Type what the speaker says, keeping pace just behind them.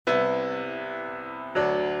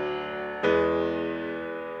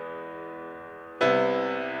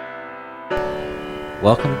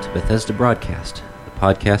Welcome to Bethesda Broadcast, the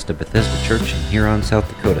podcast of Bethesda Church in Huron, South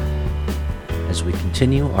Dakota. As we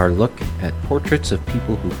continue our look at portraits of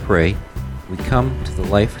people who pray, we come to the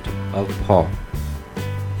life of Paul.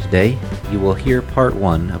 Today, you will hear part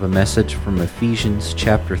 1 of a message from Ephesians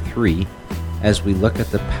chapter 3 as we look at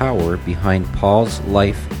the power behind Paul's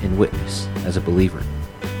life and witness as a believer.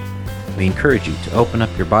 We encourage you to open up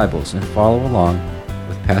your Bibles and follow along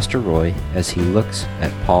with Pastor Roy as he looks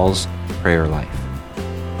at Paul's prayer life.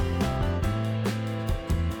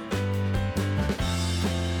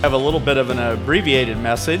 I have a little bit of an abbreviated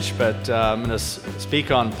message, but I'm going to speak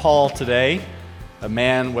on Paul today, a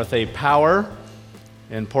man with a power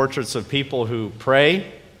in portraits of people who pray.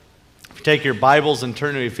 If you take your Bibles and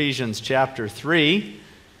turn to Ephesians chapter 3,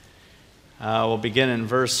 we'll begin in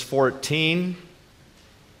verse 14.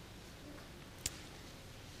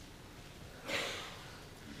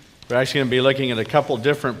 We're actually going to be looking at a couple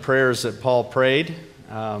different prayers that Paul prayed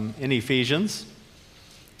in Ephesians.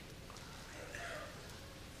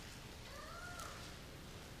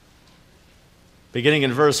 Beginning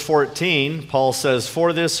in verse 14, Paul says,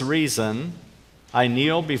 "For this reason I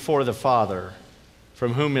kneel before the Father,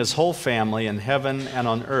 from whom his whole family in heaven and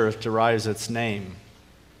on earth derives its name.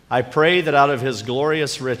 I pray that out of his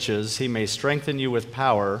glorious riches he may strengthen you with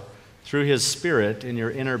power through his Spirit in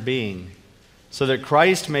your inner being, so that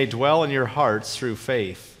Christ may dwell in your hearts through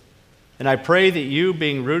faith. And I pray that you,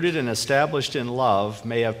 being rooted and established in love,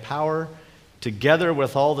 may have power, together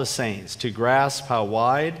with all the saints, to grasp how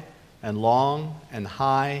wide and long and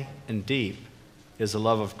high and deep is the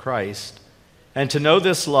love of Christ, and to know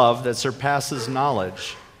this love that surpasses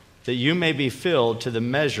knowledge, that you may be filled to the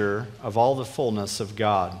measure of all the fullness of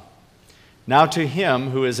God. Now to him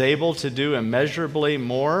who is able to do immeasurably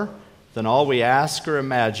more than all we ask or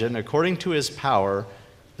imagine, according to his power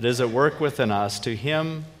that is at work within us, to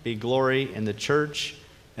him be glory in the church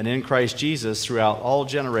and in Christ Jesus throughout all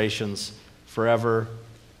generations, forever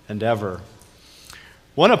and ever."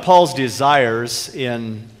 One of Paul's desires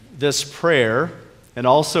in this prayer, and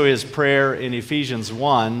also his prayer in Ephesians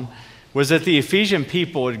 1, was that the Ephesian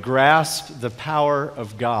people would grasp the power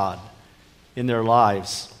of God in their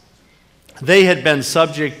lives. They had been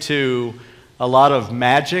subject to a lot of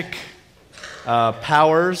magic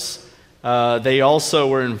powers. They also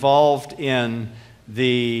were involved in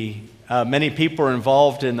many people were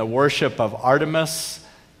involved in the worship of Artemis,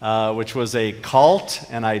 which was a cult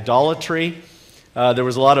and idolatry. There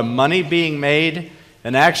was a lot of money being made.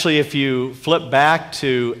 And actually, if you flip back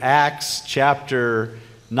to Acts chapter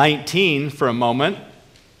 19 for a moment,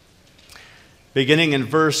 beginning in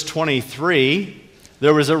verse 23,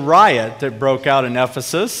 there was a riot that broke out in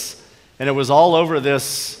Ephesus, and it was all over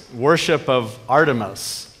this worship of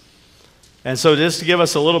Artemis. And so just to give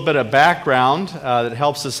us a little bit of background that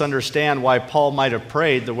helps us understand why Paul might have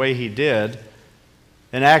prayed the way he did,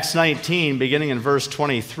 in Acts 19, beginning in verse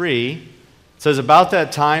 23, it says, "About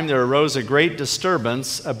that time there arose a great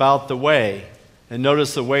disturbance about the way." And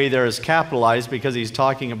notice the way there is capitalized because he's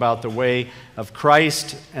talking about the way of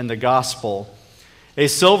Christ and the gospel. "A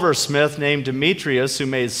silversmith named Demetrius, who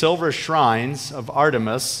made silver shrines of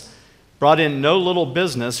Artemis, brought in no little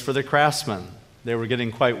business for the craftsmen." They were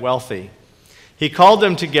getting quite wealthy. "He called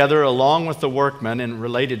them together along with the workmen in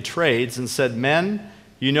related trades and said, 'Men,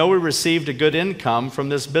 you know we received a good income from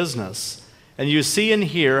this business. And you see and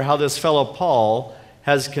hear how this fellow Paul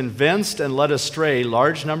has convinced and led astray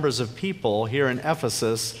large numbers of people here in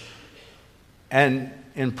Ephesus and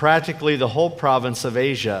in practically the whole province of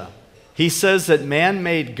Asia. He says that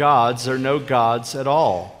man-made gods are no gods at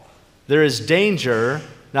all. There is danger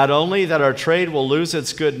not only that our trade will lose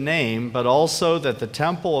its good name, but also that the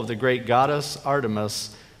temple of the great goddess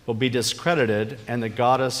Artemis will be discredited, and the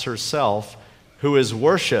goddess herself, who is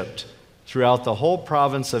worshipped throughout the whole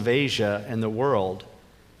province of Asia and the world,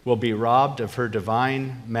 will be robbed of her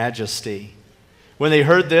divine majesty.' When they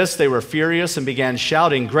heard this, they were furious and began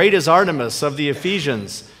shouting, 'Great is Artemis of the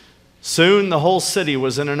Ephesians!' Soon the whole city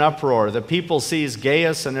was in an uproar. The people seized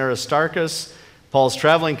Gaius and Aristarchus, Paul's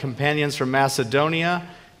traveling companions from Macedonia,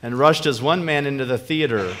 and rushed as one man into the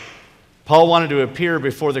theater. Paul wanted to appear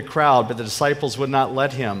before the crowd, but the disciples would not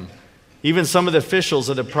let him. Even some of the officials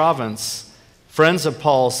of the province, friends of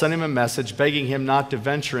Paul, sent him a message begging him not to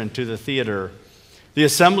venture into the theater. The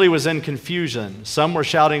assembly was in confusion. Some were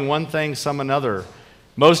shouting one thing, some another.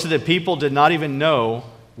 Most of the people did not even know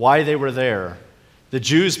why they were there. The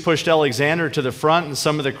Jews pushed Alexander to the front, and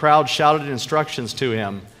some of the crowd shouted instructions to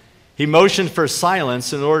him. He motioned for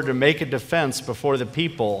silence in order to make a defense before the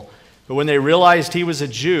people. But when they realized he was a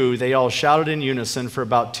Jew, they all shouted in unison for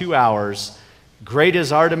about 2 hours, "Great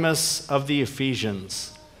is Artemis of the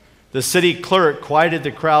Ephesians." The city clerk quieted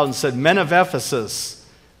the crowd and said, "Men of Ephesus,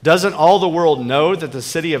 doesn't all the world know that the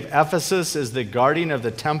city of Ephesus is the guardian of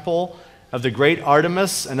the temple of the great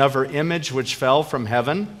Artemis and of her image which fell from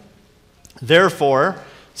heaven? Therefore,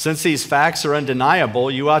 since these facts are undeniable,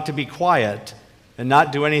 you ought to be quiet and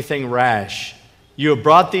not do anything rash. You have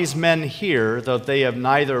brought these men here, though they have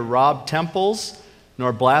neither robbed temples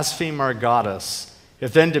nor blasphemed our goddess.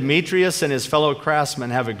 If then Demetrius and his fellow craftsmen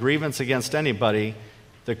have a grievance against anybody,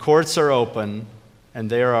 the courts are open and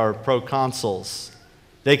there are proconsuls.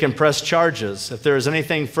 They can press charges. If there is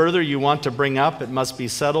anything further you want to bring up, it must be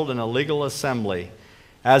settled in a legal assembly.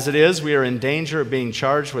 As it is, we are in danger of being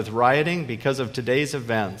charged with rioting because of today's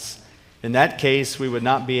events. In that case, we would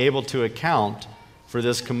not be able to account for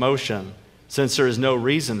this commotion, since there is no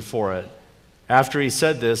reason for it." After he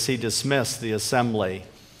said this, he dismissed the assembly.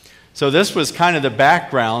 So this was kind of the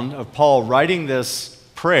background of Paul writing this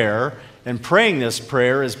prayer and praying this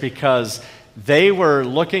prayer, is because they were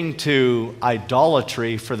looking to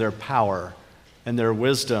idolatry for their power and their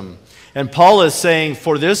wisdom. And Paul is saying,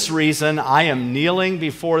 for this reason, I am kneeling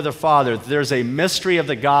before the Father. There's a mystery of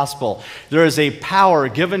the gospel. There is a power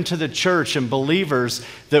given to the church and believers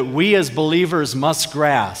that we as believers must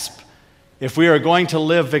grasp. If we are going to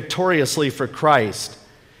live victoriously for Christ,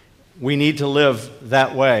 we need to live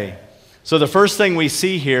that way. So the first thing we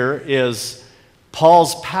see here is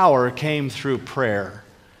Paul's power came through prayer.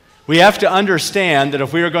 We have to understand that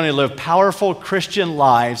if we are going to live powerful Christian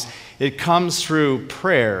lives, it comes through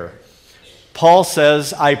prayer. Paul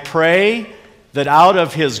says, "I pray that out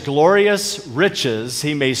of his glorious riches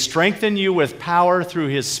he may strengthen you with power through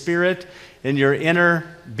his Spirit in your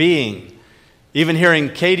inner being." Even hearing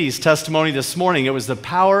Katie's testimony this morning, it was the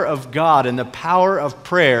power of God and the power of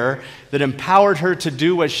prayer that empowered her to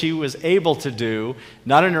do what she was able to do,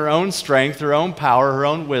 not in her own strength, her own power, her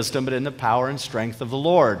own wisdom, but in the power and strength of the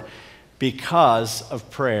Lord, because of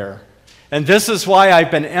prayer. And this is why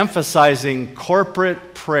I've been emphasizing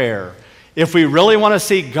corporate prayer. If we really want to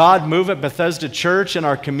see God move at Bethesda Church, in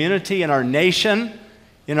our community, in our nation,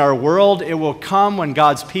 in our world, it will come when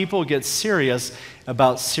God's people get serious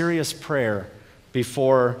about serious prayer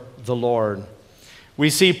before the Lord. We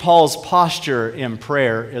see Paul's posture in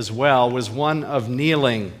prayer as well was one of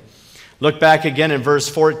kneeling. Look back again in verse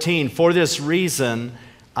 14. "For this reason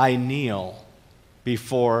I kneel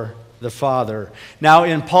before the Father." Now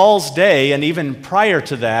in Paul's day, and even prior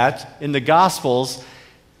to that, in the Gospels,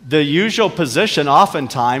 the usual position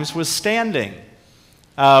oftentimes was standing.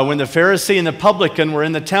 When the Pharisee and the publican were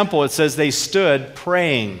in the temple, it says they stood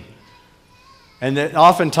praying. And that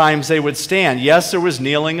oftentimes they would stand. Yes, there was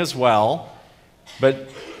kneeling as well, but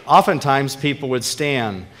oftentimes people would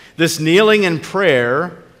stand. This kneeling in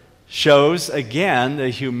prayer shows, again, the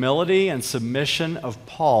humility and submission of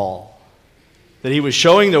Paul. That he was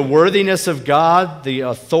showing the worthiness of God, the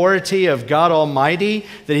authority of God Almighty,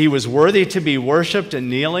 that he was worthy to be worshiped, and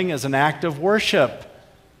kneeling as an act of worship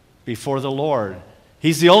before the Lord.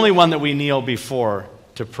 He's the only one that we kneel before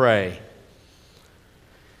to pray.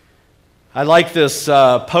 I like this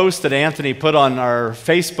post that Anthony put on our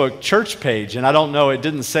Facebook church page, and I don't know, it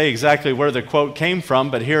didn't say exactly where the quote came from,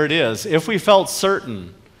 but here it is. "If we felt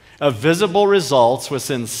certain of visible results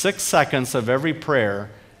within 6 seconds of every prayer,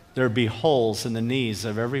 there'd be holes in the knees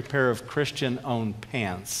of every pair of Christian-owned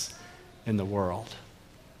pants in the world."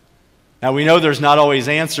 Now, we know there's not always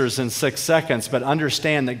answers in 6 seconds, but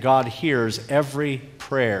understand that God hears every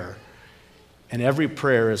prayer, and every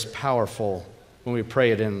prayer is powerful when we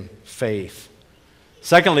pray it in faith.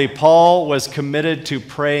 Secondly, Paul was committed to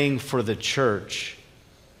praying for the church.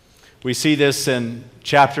 We see this in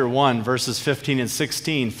chapter 1, verses 15 and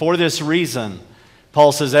 16. "For this reason,"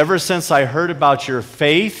 Paul says, "ever since I heard about your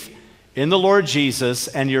faith in the Lord Jesus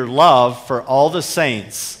and your love for all the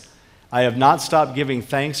saints, I have not stopped giving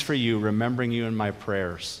thanks for you, remembering you in my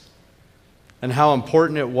prayers." And how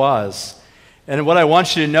important it was. And what I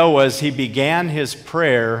want you to know was he began his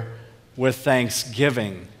prayer with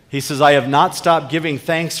thanksgiving. He says, "I have not stopped giving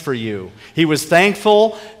thanks for you." He was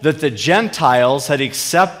thankful that the Gentiles had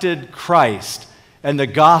accepted Christ and the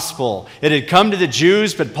gospel. It had come to the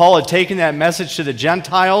Jews, but Paul had taken that message to the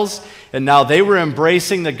Gentiles, and now they were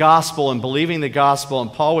embracing the gospel and believing the gospel,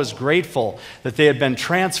 and Paul was grateful that they had been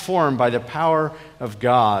transformed by the power of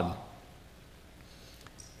God.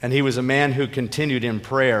 And he was a man who continued in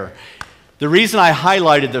prayer. The reason I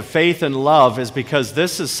highlighted the faith and love is because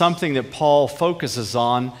this is something that Paul focuses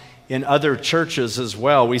on in other churches as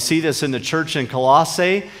well. We see this in the church in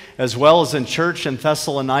Colossae as well as in church in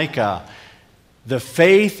Thessalonica. The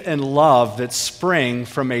faith and love that spring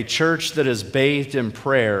from a church that is bathed in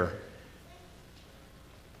prayer.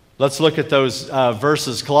 Let's look at those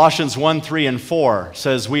verses. Colossians 1, 3, and 4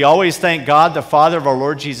 says, "We always thank God, the Father of our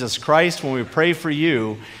Lord Jesus Christ, when we pray for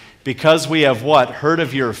you, because we have" what? "Heard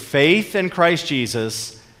of your faith in Christ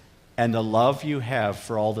Jesus and the love you have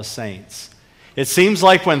for all the saints." It seems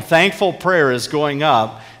like when thankful prayer is going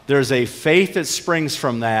up, there's a faith that springs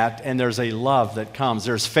from that, and there's a love that comes.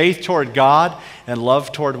 There's faith toward God and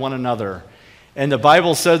love toward one another. And the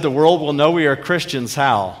Bible said the world will know we are Christians.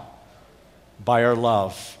 How? By our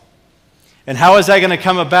love. And how is that going to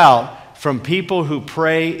come about? From people who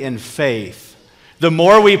pray in faith. The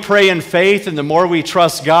more we pray in faith and the more we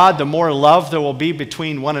trust God, the more love there will be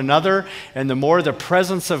between one another, and the more the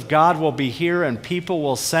presence of God will be here, and people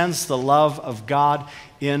will sense the love of God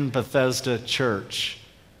in Bethesda Church.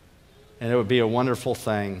 And it would be a wonderful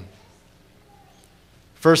thing.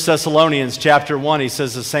 1 Thessalonians chapter 1, he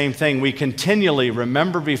says the same thing. "We continually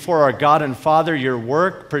remember before our God and Father your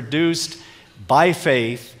work produced by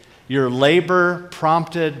faith, your labor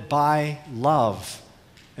prompted by love,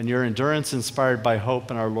 and your endurance inspired by hope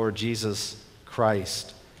in our Lord Jesus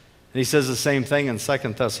Christ." And he says the same thing in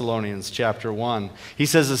 2 Thessalonians chapter 1. He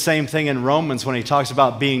says the same thing in Romans when he talks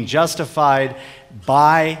about being justified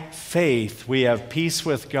by faith. We have peace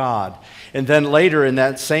with God. And then later in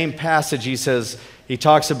that same passage he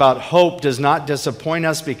talks about hope does not disappoint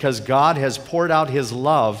us because God has poured out his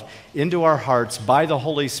love into our hearts by the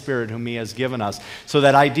Holy Spirit whom he has given us. So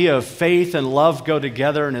that idea of faith and love go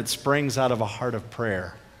together, and it springs out of a heart of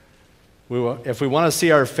prayer. If we want to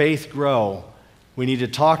see our faith grow, we need to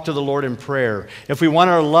talk to the Lord in prayer. If we want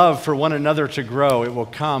our love for one another to grow, it will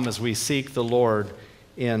come as we seek the Lord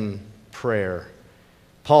in prayer.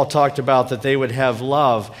 Paul talked about that they would have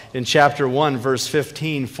love in chapter 1, verse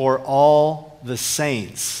 15, for all the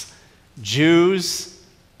saints, Jews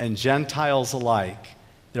and Gentiles alike.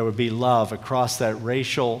 There would be love across that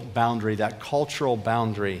racial boundary, that cultural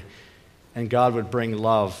boundary, and God would bring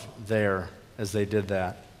love there as they did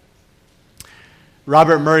that.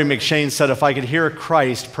 Robert Murray McShane said, "If I could hear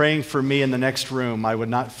Christ praying for me in the next room, I would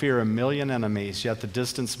not fear a million enemies, yet the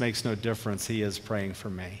distance makes no difference. He is praying for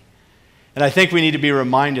me." And I think we need to be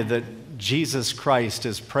reminded that Jesus Christ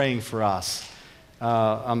is praying for us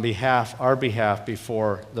on our behalf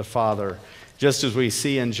before the Father. Just as we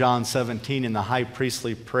see in John 17 in the high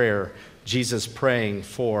priestly prayer, Jesus praying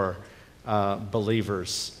for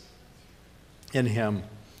believers in him.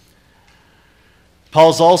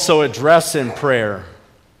 Paul's also address in prayer.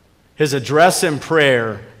 His address in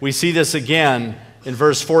prayer, we see this again in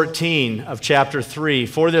verse 14 of chapter 3.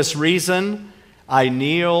 "For this reason I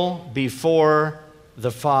kneel before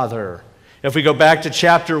the Father." If we go back to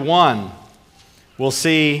chapter 1, we'll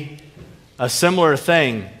see a similar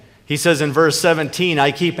thing. He says in verse 17,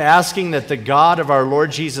 "I keep asking that the God of our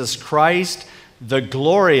Lord Jesus Christ, the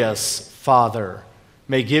glorious Father,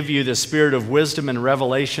 may give you the spirit of wisdom and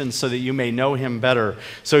revelation so that you may know him better."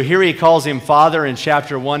 So here he calls him Father. In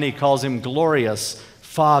chapter 1, he calls him glorious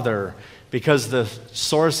Father, because the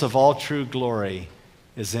source of all true glory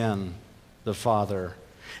is in the Father.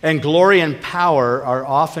 And glory and power are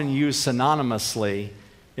often used synonymously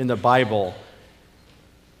in the Bible.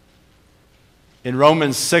 In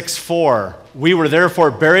Romans 6:4, "We were therefore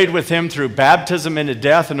buried with him through baptism into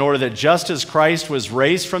death, in order that just as Christ was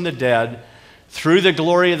raised from the dead through the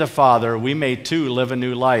glory of the Father, we may too live a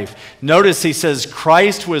new life." Notice he says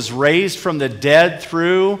Christ was raised from the dead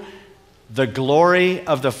through the glory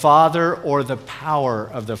of the Father, or the power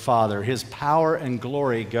of the Father. His power and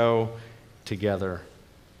glory go together.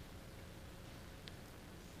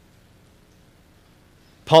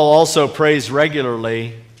 Paul also prays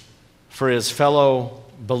regularly for his fellow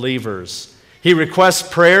believers. He requests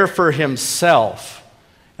prayer for himself,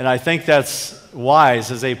 and I think that's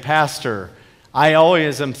wise as a pastor. I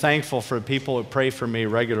always am thankful for people who pray for me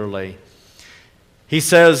regularly. He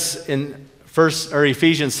says in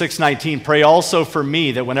Ephesians 6:19, "Pray also for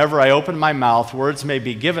me, that whenever I open my mouth, words may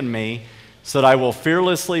be given me, so that I will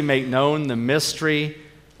fearlessly make known the mystery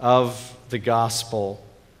of the gospel."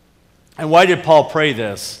 And why did Paul pray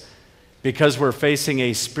this? Because we're facing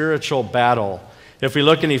a spiritual battle. If we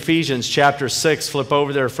look in Ephesians chapter 6, flip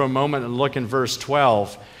over there for a moment and look in verse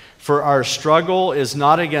 12. "For our struggle is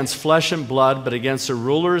not against flesh and blood, but against the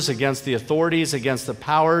rulers, against the authorities, against the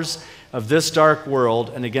powers of this dark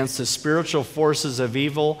world, and against the spiritual forces of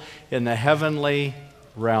evil in the heavenly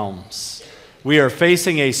realms." We are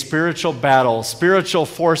facing a spiritual battle. Spiritual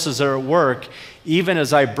forces are at work. Even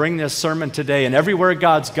as I bring this sermon today, and everywhere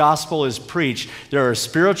God's gospel is preached, there are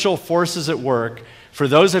spiritual forces at work. For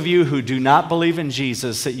those of you who do not believe in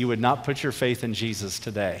Jesus, that you would not put your faith in Jesus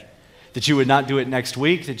today. That you would not do it next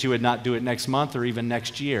week, that you would not do it next month or even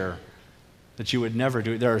next year. that you would never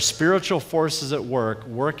do it. There are spiritual forces at work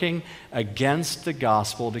working against the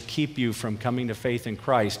gospel to keep you from coming to faith in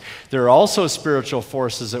Christ. There are also spiritual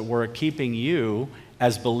forces at work keeping you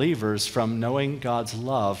as believers from knowing God's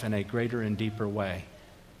love in a greater and deeper way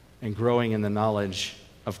and growing in the knowledge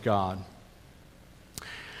of God.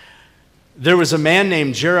 There was a man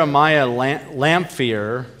named Jeremiah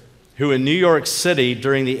Lamphere who in New York City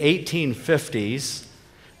during the 1850s,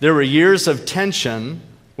 there were years of tension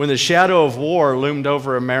when the shadow of war loomed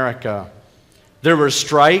over America. There were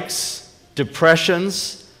strikes,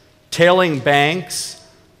 depressions, tailing banks,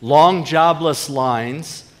 long jobless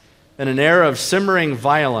lines, and an era of simmering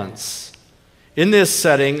violence. In this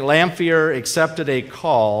setting, Lamphere accepted a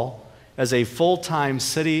call as a full-time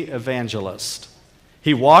city evangelist.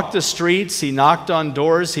 He walked the streets, he knocked on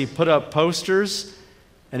doors, he put up posters,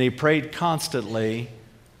 and he prayed constantly,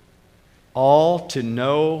 all to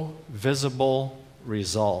no visible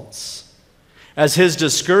results. As his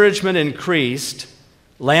discouragement increased,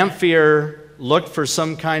 Lamphere looked for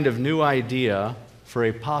some kind of new idea for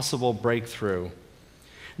a possible breakthrough.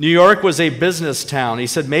 New York was a business town. He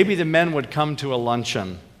said maybe the men would come to a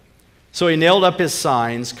luncheon. So he nailed up his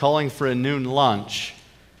signs calling for a noon lunch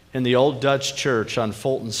in the old Dutch church on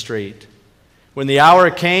Fulton Street. When the hour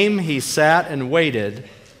came, he sat and waited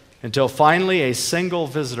until finally a single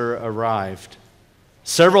visitor arrived.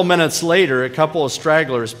 Several minutes later, a couple of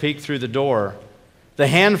stragglers peeked through the door. The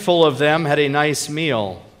handful of them had a nice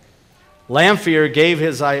meal. Lamphere gave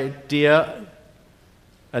his idea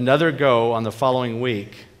another go on the following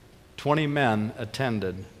week. 20 men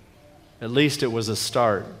attended. At least it was a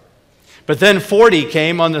start. But then 40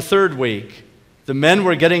 came on the third week. The men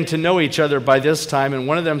were getting to know each other by this time, and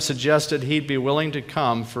one of them suggested he'd be willing to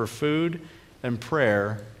come for food and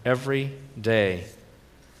prayer every day.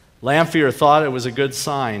 Lamphere thought it was a good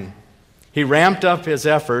sign. He ramped up his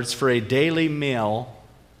efforts for a daily meal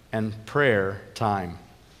and prayer time.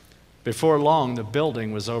 Before long, the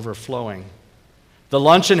building was overflowing. The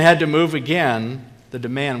luncheon had to move again. The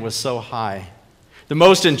demand was so high. The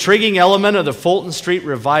most intriguing element of the Fulton Street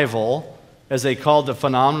revival, as they called the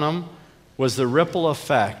phenomenon, was the ripple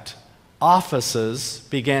effect. Offices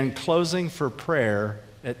began closing for prayer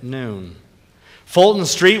at noon. Fulton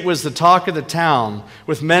Street was the talk of the town,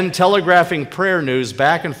 with men telegraphing prayer news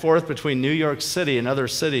back and forth between New York City and other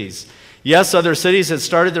cities. Yes, other cities had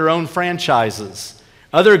started their own franchises.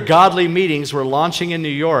 Other godly meetings were launching in New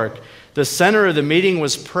York. The center of the meeting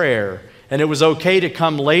was prayer, and it was okay to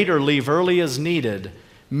come late or leave early as needed.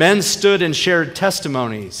 Men stood and shared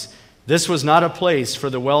testimonies. This was not a place for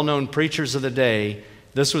the well-known preachers of the day.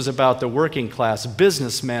 This was about the working class,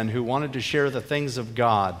 businessmen who wanted to share the things of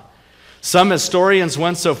God. Some historians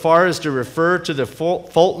went so far as to refer to the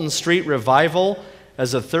Fulton Street revival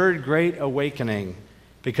as a third great awakening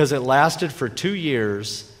because it lasted for 2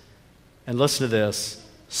 years, and listen to this,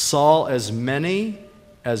 saw as many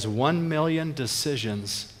as 1 million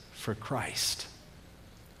decisions for Christ.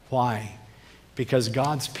 Why? Because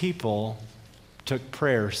God's people took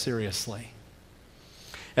prayer seriously.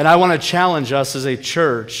 And I want to challenge us as a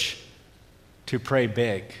church to pray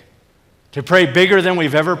big. To pray bigger than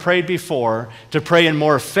we've ever prayed before, to pray in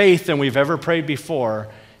more faith than we've ever prayed before,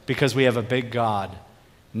 because we have a big God.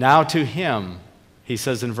 Now to him, he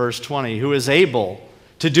says in verse 20, who is able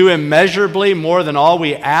to do immeasurably more than all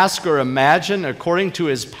we ask or imagine according to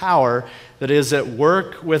his power that is at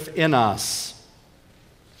work within us.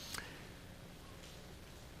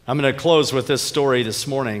 I'm going to close with this story this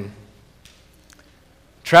morning.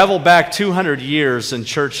 Travel back 200 years in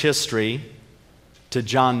church history to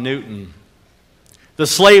John Newton, the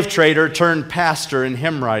slave trader turned pastor and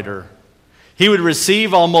hymn writer. He would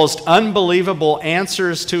receive almost unbelievable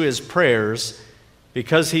answers to his prayers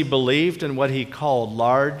because he believed in what he called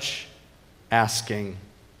large asking.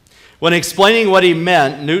 When explaining what he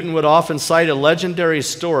meant, Newton would often cite a legendary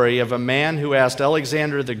story of a man who asked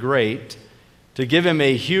Alexander the Great to give him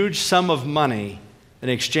a huge sum of money in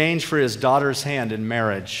exchange for his daughter's hand in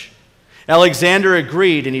marriage. Alexander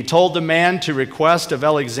agreed, and he told the man to request of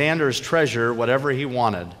Alexander's treasure whatever he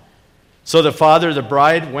wanted. So the father of the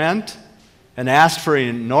bride went and asked for an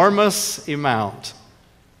enormous amount.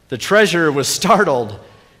 The treasurer was startled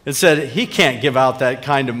and said, he can't give out that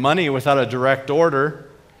kind of money without a direct order.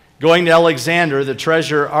 Going to Alexander, the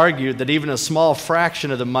treasurer argued that even a small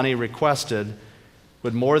fraction of the money requested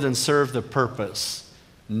would more than serve the purpose.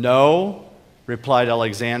 No, replied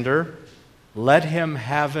Alexander, let him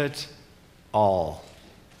have it all.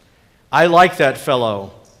 I like that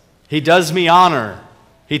fellow. He does me honor.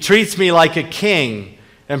 He treats me like a king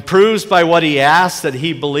and proves by what he asks that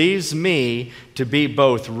he believes me to be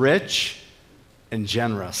both rich and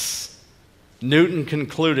generous. Newton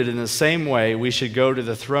concluded in the same way we should go to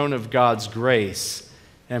the throne of God's grace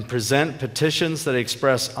and present petitions that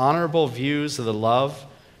express honorable views of the love,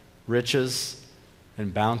 riches,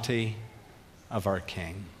 and bounty of our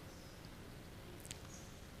King.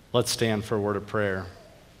 Let's stand for a word of prayer.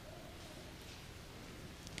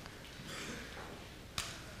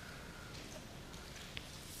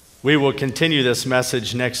 We will continue this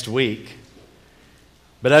message next week.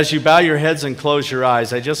 But as you bow your heads and close your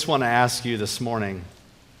eyes, I just want to ask you this morning,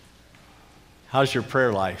 how's your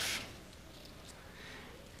prayer life?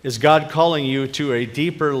 Is God calling you to a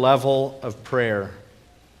deeper level of prayer?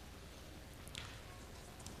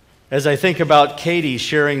 As I think about Katie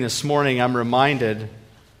sharing this morning, I'm reminded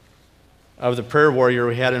of the prayer warrior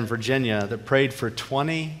we had in Virginia that prayed for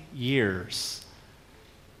 20 years.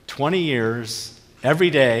 20 years,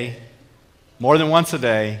 every day, more than once a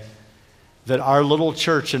day, that our little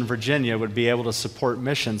church in Virginia would be able to support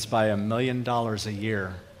missions by $1 million a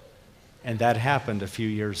year. And that happened a few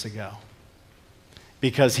years ago.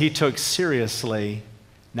 Because he took seriously,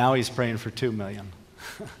 now he's praying for $2 million.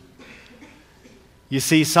 You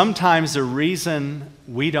see, sometimes the reason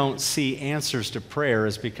we don't see answers to prayer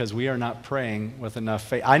is because we are not praying with enough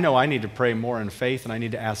faith. I know I need to pray more in faith and I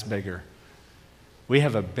need to ask bigger. We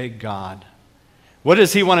have a big God. What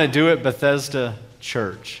does he want to do at Bethesda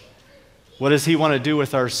Church? What does he want to do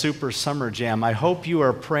with our Super Summer Jam? I hope you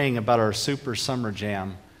are praying about our Super Summer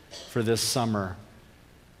Jam for this summer.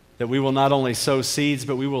 That we will not only sow seeds,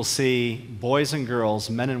 but we will see boys and girls,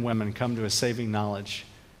 men and women come to a saving knowledge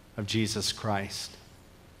of Jesus Christ.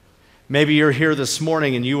 Maybe you're here this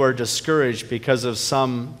morning and you are discouraged because of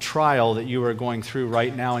some trial that you are going through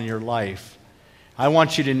right now in your life. I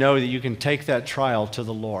want you to know that you can take that trial to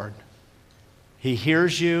the Lord. He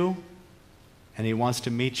hears you, and he wants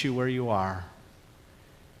to meet you where you are.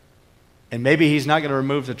 And maybe he's not going to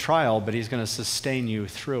remove the trial, but he's going to sustain you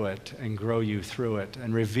through it and grow you through it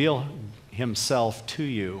and reveal himself to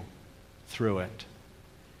you through it.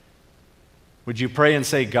 Would you pray and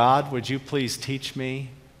say, God, would you please teach me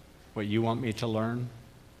what you want me to learn?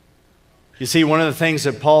 You see, one of the things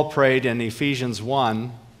that Paul prayed in Ephesians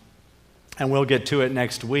 1, and we'll get to it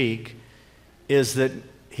next week, is that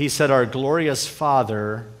he said, our glorious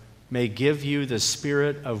Father may give you the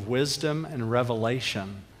spirit of wisdom and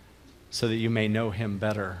revelation so that you may know him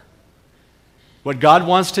better. What God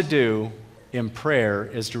wants to do in prayer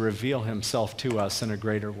is to reveal himself to us in a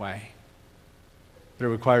greater way. But it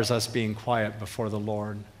requires us being quiet before the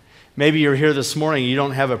Lord. Maybe you're here this morning, you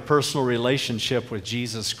don't have a personal relationship with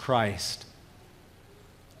Jesus Christ.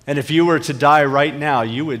 And if you were to die right now,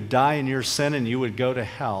 you would die in your sin and you would go to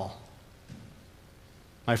hell.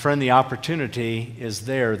 My friend, the opportunity is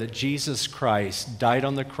there that Jesus Christ died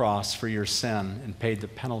on the cross for your sin and paid the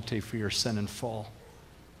penalty for your sin in full.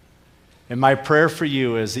 And my prayer for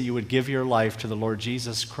you is that you would give your life to the Lord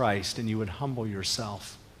Jesus Christ and you would humble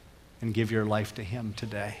yourself and give your life to him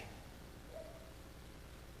today.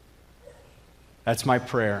 That's my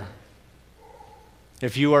prayer.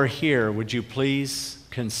 If you are here, would you please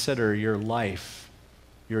consider your life,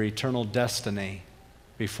 your eternal destiny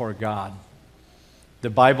before God? The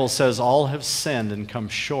Bible says all have sinned and come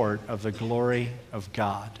short of the glory of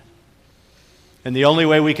God. And the only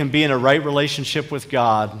way we can be in a right relationship with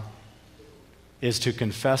God is to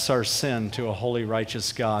confess our sin to a holy,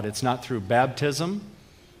 righteous God. It's not through baptism.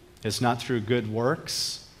 It's not through good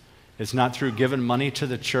works. It's not through giving money to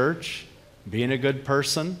the church, being a good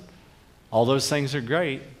person. All those things are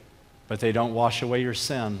great, but they don't wash away your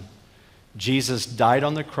sin. Jesus died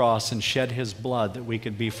on the cross and shed his blood that we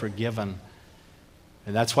could be forgiven.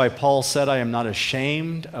 And that's why Paul said, I am not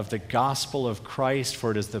ashamed of the gospel of Christ, for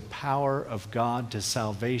it is the power of God to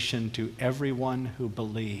salvation to everyone who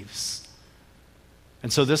believes.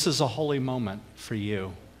 And so this is a holy moment for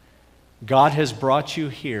you. God has brought you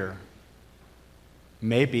here,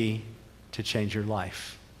 maybe to change your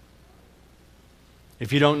life.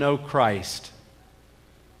 If you don't know Christ,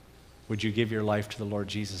 would you give your life to the Lord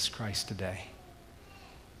Jesus Christ today?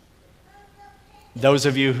 Those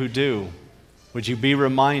of you who do, would you be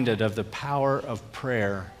reminded of the power of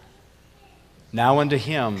prayer? Now unto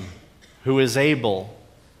him who is able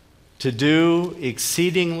to do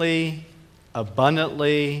exceedingly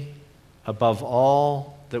abundantly above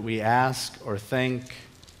all that we ask or think,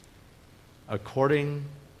 according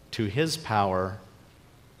to his power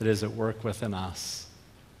that is at work within us.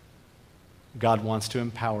 God wants to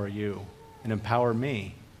empower you and empower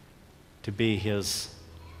me to be his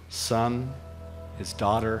son, his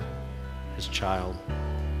daughter, his child.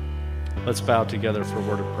 Let's bow together for a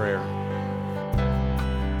word of prayer.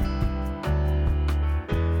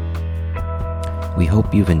 We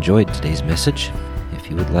hope you've enjoyed today's message. If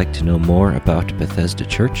you would like to know more about Bethesda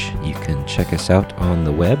Church, you can check us out on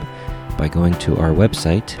the web by going to our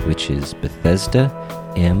website, which is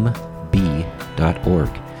BethesdaMB.org.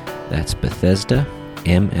 That's Bethesda,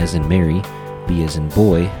 M as in Mary, B as in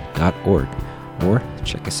boy.org. Or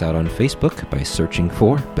check us out on Facebook by searching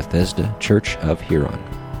for Bethesda Church of Huron.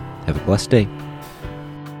 Have a blessed day.